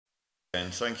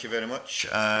And thank you very much.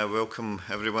 Welcome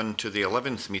everyone to the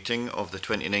 11th meeting of the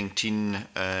 2019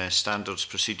 Standards,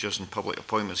 Procedures and Public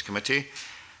Appointments Committee.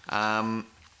 And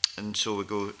so we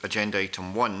go, agenda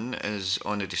item 1 is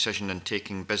on a decision on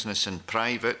taking business in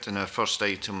private, and our first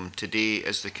item today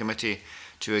is the committee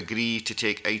to agree to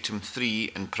take item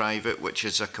 3 in private, which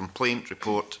is a complaint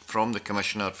report from the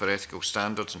Commissioner for Ethical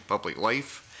Standards and Public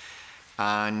Life.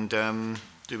 And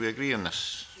do we agree on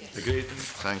this? Yes. Agreed.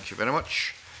 Thank you very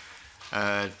much.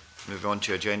 Move on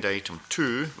to agenda item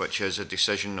 2, which is a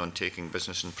decision on taking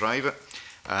business in private,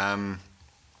 and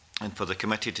for the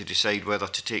committee to decide whether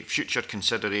to take future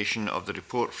consideration of the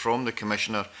report from the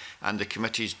Commissioner and the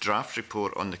committee's draft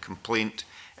report on the complaint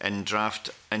in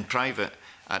private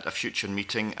at a future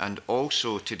meeting, and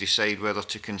also to decide whether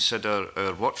to consider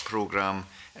our work programme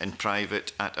in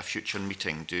private at a future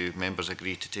meeting. Do members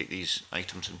agree to take these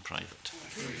items in private?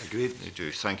 Agreed. They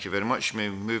do. Thank you very much. May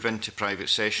we move into private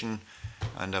session,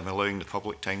 and I'm allowing the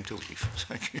public time to leave.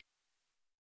 Thank you.